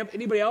that. I mean,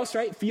 anybody else,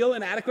 right, feel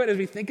inadequate as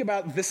we think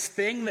about this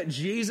thing that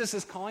Jesus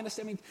is calling us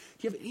to? I mean,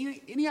 do you have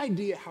any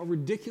idea how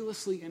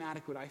ridiculously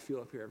inadequate I feel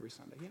up here every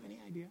Sunday? Do you have any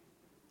idea?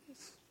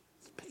 It's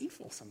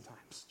painful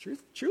sometimes,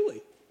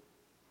 truly.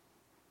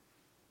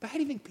 But how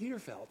do you think Peter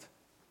felt?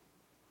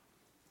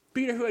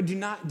 Peter, who had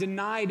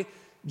denied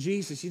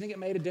Jesus, do you think it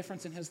made a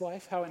difference in his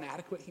life, how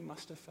inadequate he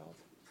must have felt?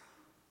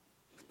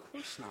 Of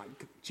course not.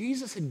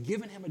 Jesus had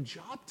given him a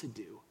job to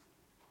do.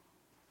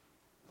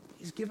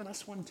 He's given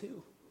us one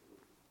too.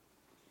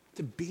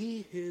 To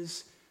be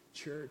his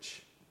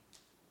church.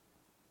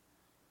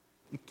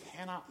 You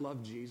cannot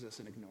love Jesus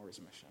and ignore his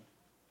mission.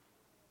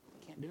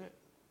 You can't do it.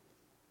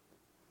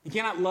 You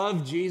cannot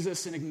love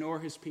Jesus and ignore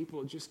his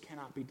people. It just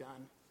cannot be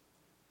done.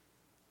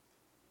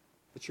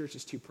 The church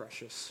is too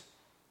precious.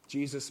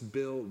 Jesus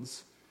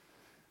builds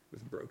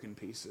with broken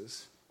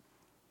pieces.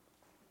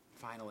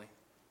 Finally,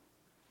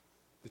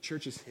 the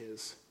church is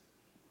his.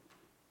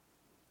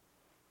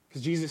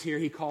 Because Jesus here,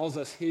 he calls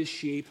us his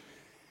sheep,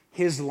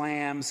 his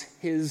lambs,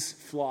 his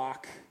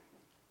flock.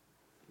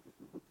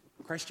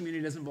 Christ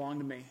community doesn't belong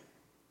to me.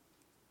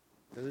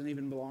 It doesn't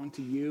even belong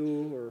to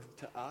you or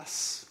to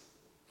us.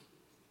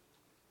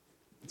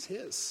 It's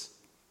his.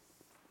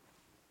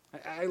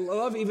 I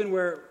love even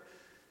where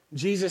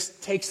Jesus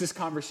takes this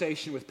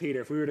conversation with Peter.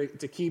 If we were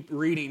to keep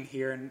reading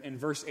here in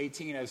verse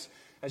 18 as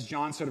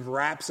John sort of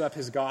wraps up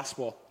his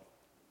gospel.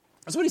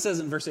 That's what he says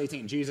in verse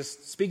 18. Jesus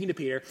speaking to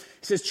Peter.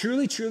 He says,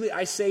 "Truly, truly,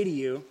 I say to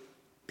you,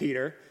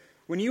 Peter,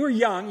 when you were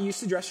young, you used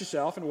to dress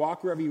yourself and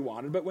walk wherever you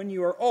wanted. But when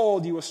you are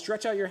old, you will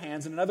stretch out your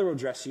hands and another will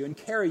dress you and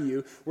carry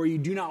you where you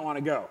do not want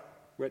to go."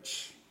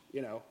 Which,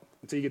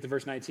 until you get to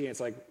verse 19, it's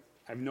like,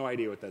 I have no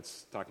idea what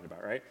that's talking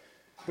about, right?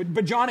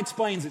 But John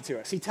explains it to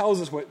us. He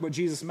tells us what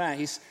Jesus meant.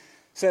 He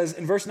says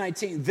in verse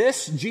 19,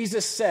 "This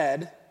Jesus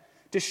said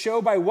to show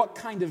by what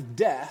kind of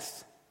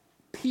death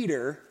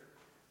Peter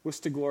was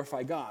to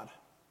glorify God."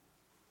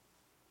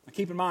 Now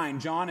keep in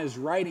mind, John is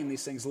writing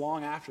these things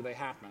long after they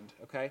happened,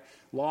 okay?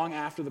 Long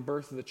after the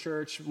birth of the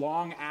church,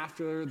 long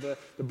after the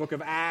book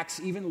of Acts,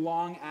 even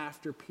long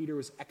after Peter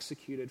was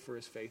executed for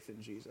his faith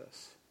in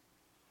Jesus.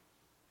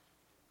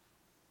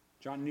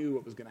 John knew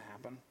what was going to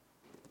happen.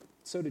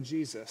 So did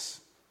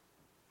Jesus.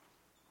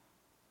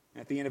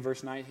 At the end of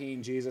verse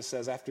 19, Jesus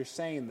says, after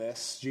saying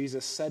this,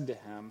 Jesus said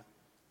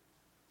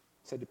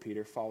to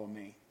Peter, "Follow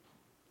me."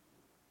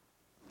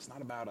 It's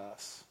not about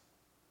us.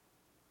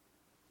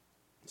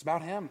 It's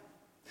about him.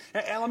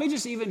 And let me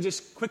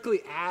just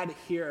quickly add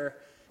here,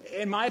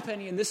 in my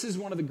opinion, this is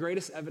one of the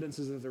greatest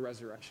evidences of the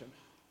resurrection.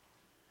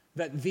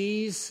 That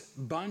these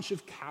bunch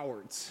of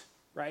cowards,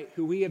 right,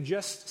 who we have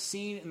just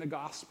seen in the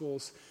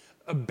Gospels,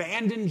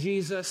 abandon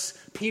Jesus.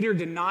 Peter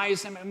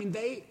denies him. I mean,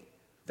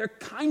 they're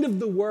kind of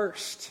the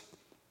worst.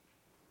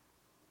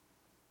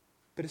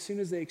 But as soon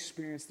as they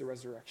experience the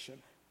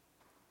resurrection,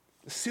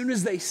 as soon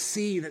as they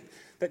see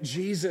that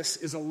Jesus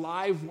is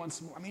alive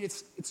once more, I mean,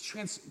 it's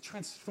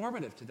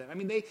transformative to them. I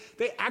mean, they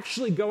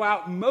actually go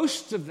out,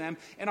 most of them,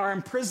 and are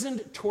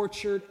imprisoned,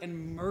 tortured,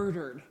 and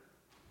murdered.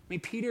 I mean,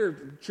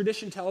 Peter,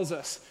 tradition tells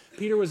us,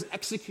 Peter was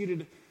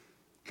executed,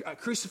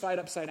 crucified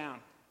upside down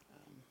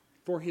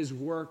for his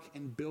work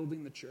in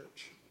building the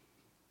church.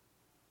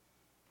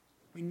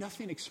 I mean,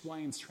 nothing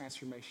explains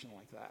transformation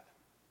like that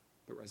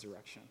but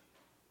resurrection.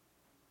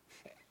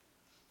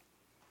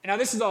 Now,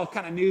 this is all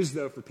kind of news,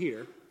 though, for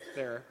Peter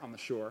there on the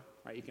shore,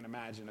 right? You can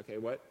imagine, okay,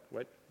 what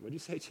did you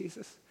say,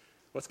 Jesus?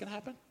 What's going to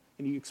happen?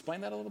 Can you explain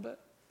that a little bit?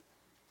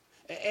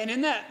 And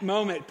in that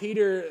moment,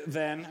 Peter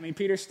then,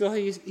 Peter still,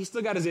 he's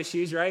still got his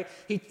issues, right?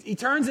 He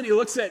turns and he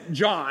looks at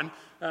John,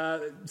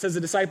 says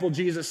the disciple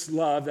Jesus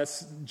loved.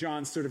 That's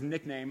John's sort of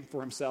nickname for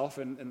himself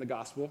in the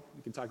gospel.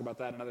 We can talk about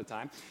that another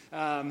time.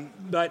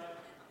 But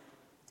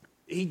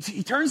he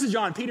turns to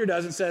John, Peter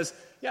does, and says,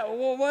 "Yeah,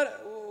 well,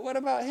 what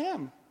about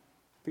him?"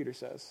 Peter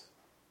says,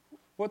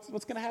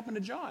 What's going to happen to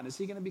John? Is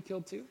he going to be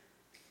killed too?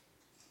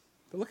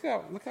 But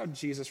look how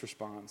Jesus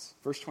responds.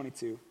 Verse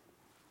 22.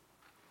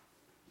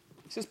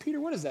 He says,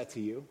 "Peter, what is that to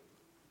you?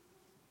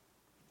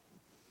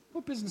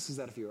 What business is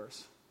that of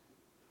yours?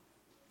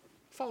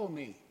 Follow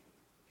me,"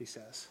 he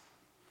says.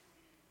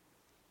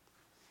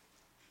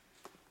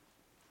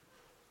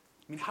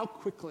 I mean, how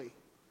quickly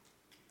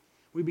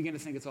we begin to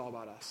think it's all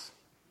about us.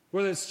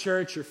 Whether it's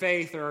church or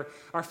faith or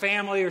our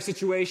family or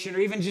situation or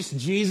even just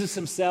Jesus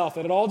himself,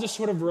 that it all just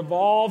sort of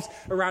revolves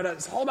around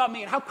us. It's all about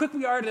me, and how quick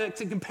we are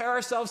to compare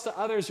ourselves to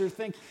others or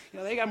think,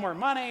 they got more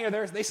money or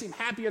they seem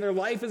happier, their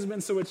life has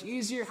been so much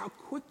easier. How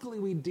quickly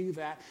we do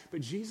that.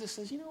 But Jesus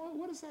says,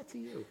 what is that to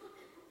you?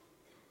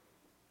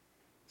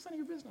 It's none of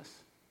your business.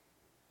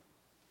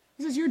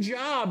 He says, your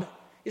job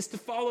is to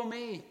follow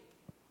me.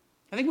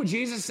 I think what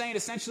Jesus is saying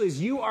essentially is,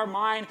 you are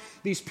mine,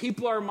 these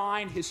people are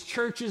mine, his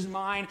church is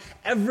mine,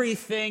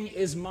 everything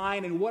is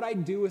mine, and what I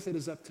do with it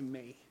is up to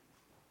me.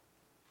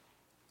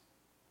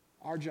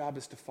 Our job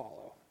is to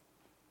follow.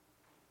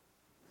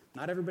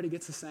 Not everybody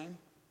gets the same.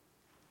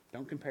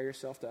 Don't compare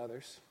yourself to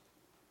others.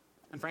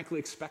 And frankly,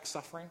 expect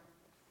suffering.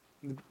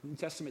 And the New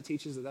Testament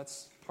teaches that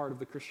that's part of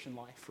the Christian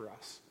life for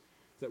us,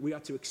 that we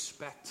ought to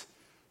expect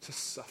to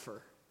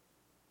suffer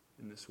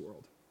in this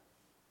world.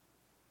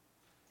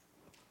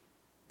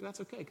 But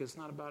that's okay, because it's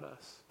not about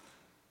us.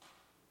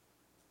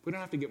 We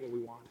don't have to get what we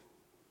want.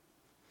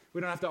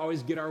 We don't have to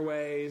always get our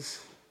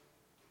ways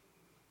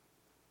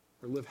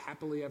or live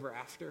happily ever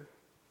after.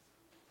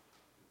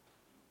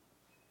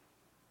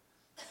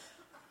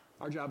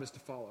 Our job is to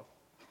follow.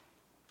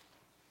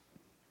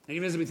 And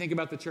even as we think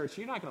about the church,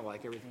 you're not going to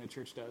like everything the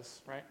church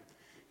does, right?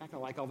 You're not going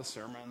to like all the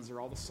sermons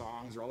or all the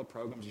songs or all the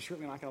programs. You're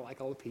certainly not going to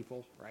like all the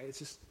people, right? It's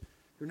just,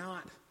 you're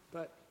not.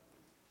 But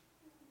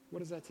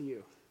what is that to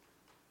you?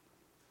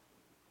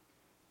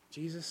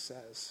 Jesus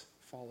says,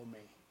 follow me.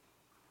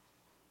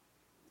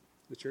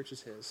 The church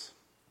is his.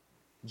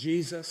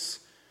 Jesus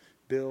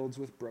builds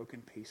with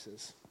broken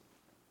pieces.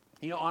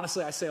 You know,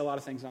 honestly, I say a lot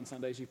of things on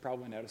Sundays. You've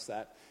probably noticed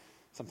that.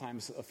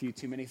 Sometimes a few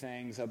too many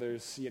things.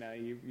 Others,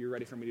 you're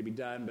ready for me to be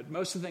done. But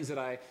most of the things that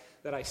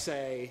I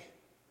say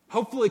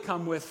hopefully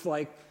come with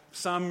like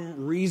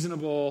some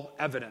reasonable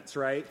evidence,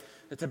 right?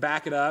 To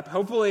back it up.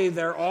 Hopefully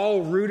they're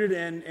all rooted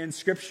in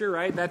Scripture,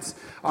 right? That's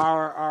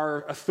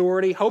our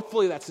authority.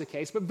 Hopefully that's the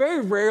case. But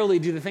very rarely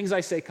do the things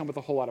I say come with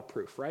a whole lot of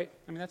proof, right?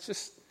 I mean, it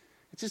just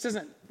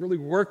doesn't really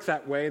work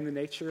that way in the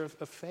nature of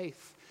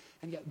faith.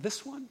 And yet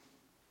this one,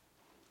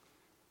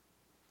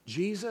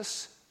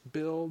 Jesus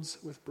builds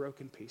with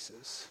broken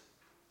pieces.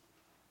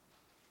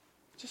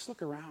 Just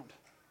look around.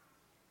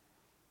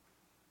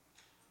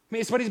 I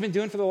mean, it's what he's been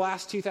doing for the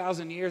last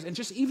 2,000 years. And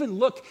just even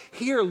look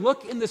here,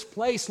 look in this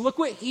place. Look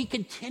what he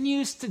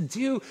continues to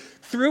do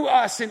through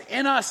us and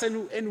in us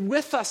and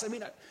with us. I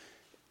mean,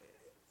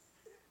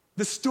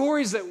 the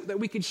stories that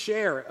we could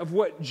share of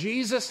what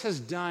Jesus has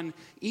done,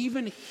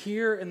 even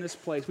here in this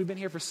place. We've been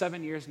here for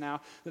 7 years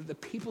now. The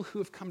people who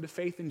have come to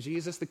faith in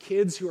Jesus, the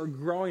kids who are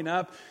growing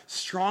up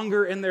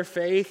stronger in their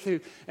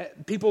faith,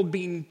 people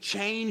being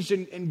changed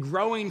and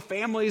growing,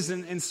 families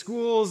and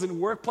schools and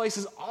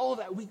workplaces, all of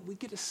that, we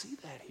get to see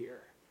that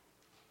here.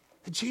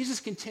 That Jesus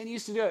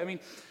continues to do it. I mean,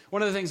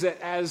 one of the things that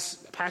as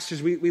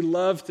pastors, we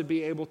love to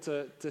be able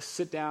to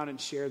sit down and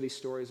share these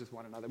stories with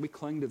one another. We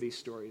cling to these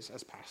stories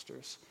as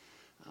pastors.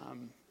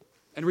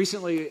 And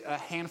recently, a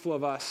handful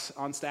of us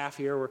on staff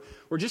here,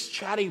 we're just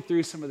chatting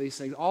through some of these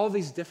things, all of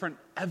these different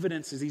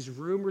evidences, these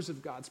rumors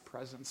of God's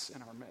presence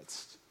in our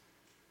midst.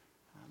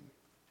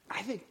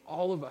 I think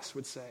all of us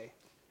would say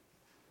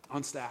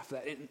on staff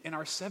that in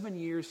our 7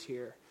 years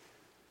here,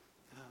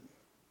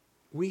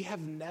 we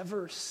have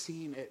never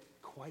seen it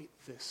quite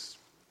this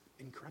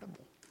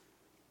incredible.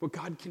 What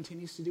God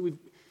continues to do.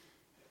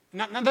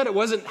 Not that it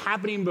wasn't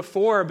happening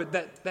before, but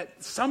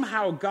that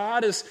somehow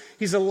God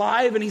he's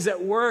alive and he's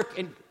at work.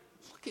 And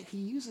look he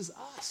uses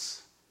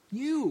us,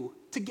 you,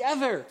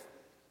 together.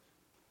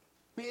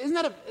 I mean, isn't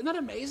that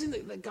amazing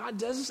that God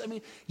does this? I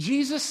mean,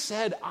 Jesus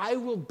said, I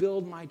will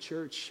build my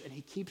church, and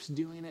he keeps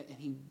doing it,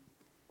 and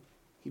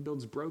he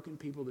builds broken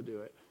people to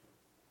do it.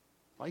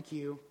 Like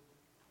you.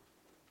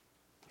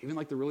 Even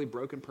like the really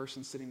broken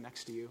person sitting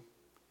next to you.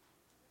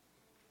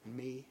 And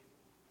me.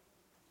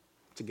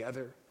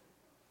 Together.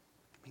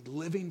 I mean,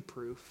 living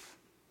proof.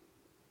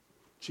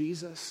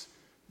 Jesus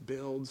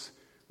builds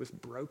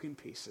with broken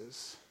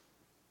pieces.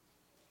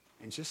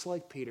 And just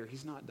like Peter,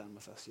 he's not done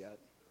with us yet.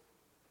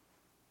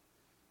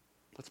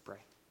 Let's pray.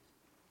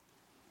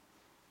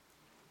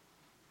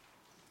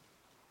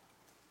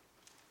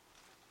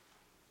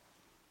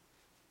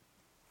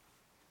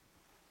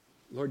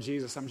 Lord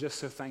Jesus, I'm just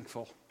so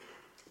thankful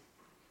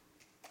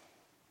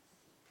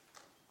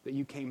that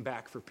you came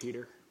back for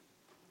Peter.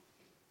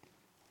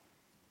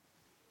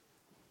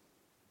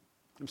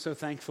 I'm so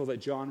thankful that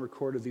John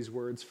recorded these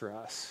words for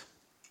us.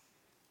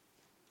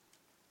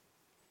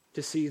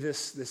 To see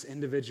this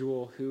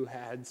individual who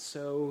had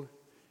so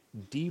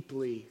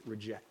deeply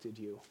rejected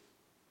you,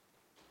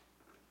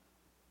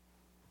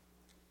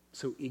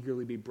 so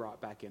eagerly be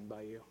brought back in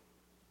by you.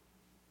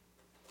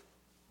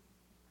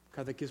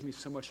 God, that gives me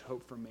so much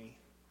hope for me,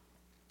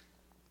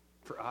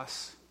 for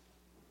us.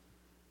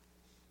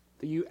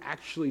 That you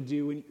actually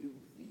do, and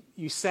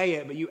you say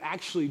it, but you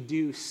actually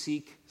do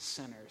seek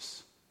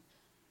sinners.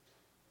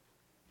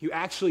 You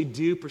actually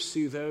do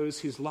pursue those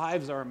whose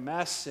lives are a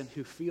mess and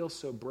who feel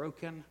so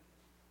broken.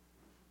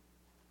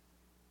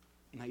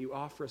 And that you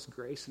offer us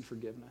grace and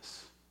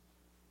forgiveness.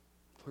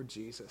 Lord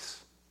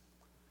Jesus,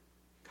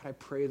 God, I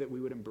pray that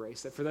we would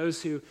embrace that. For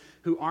those who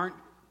aren't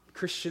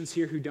Christians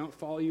here, who don't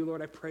follow you,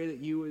 Lord, I pray that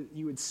you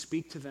would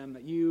speak to them,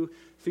 that you,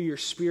 through your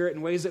Spirit,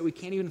 in ways that we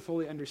can't even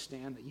fully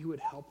understand, that you would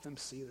help them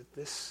see that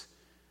this,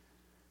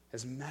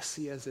 as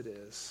messy as it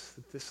is,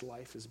 that this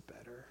life is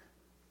better.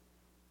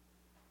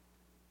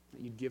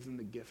 That you'd give them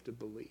the gift of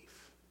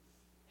belief,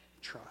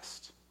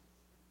 trust.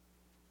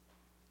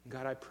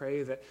 God, I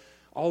pray that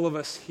all of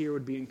us here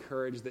would be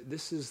encouraged that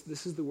this is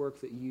the work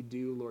that you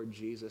do, Lord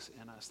Jesus,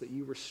 in us, that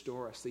you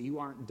restore us, that you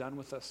aren't done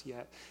with us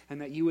yet, and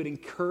that you would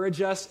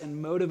encourage us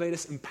and motivate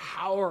us,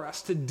 empower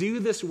us to do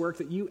this work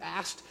that you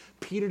asked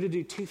Peter to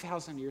do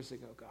 2,000 years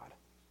ago, God.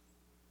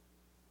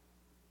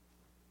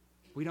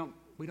 We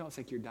don't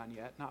think you're done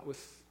yet, not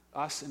with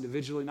us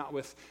individually, not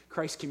with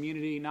Christ's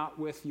community, not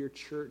with your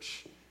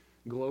church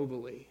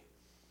globally.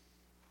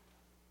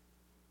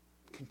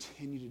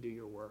 Continue to do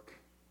your work.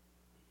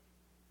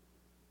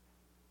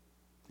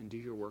 And do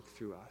your work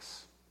through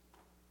us.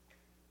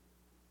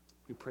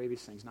 We pray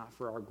these things not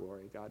for our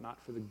glory, God,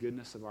 not for the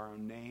goodness of our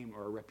own name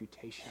or our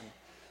reputation,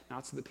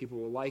 not so that people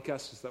will like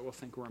us, so that we'll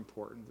think we're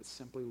important, but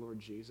simply, Lord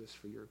Jesus,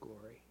 for your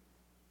glory.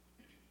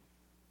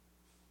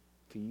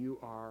 For you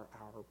are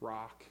our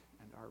rock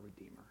and our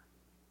Redeemer.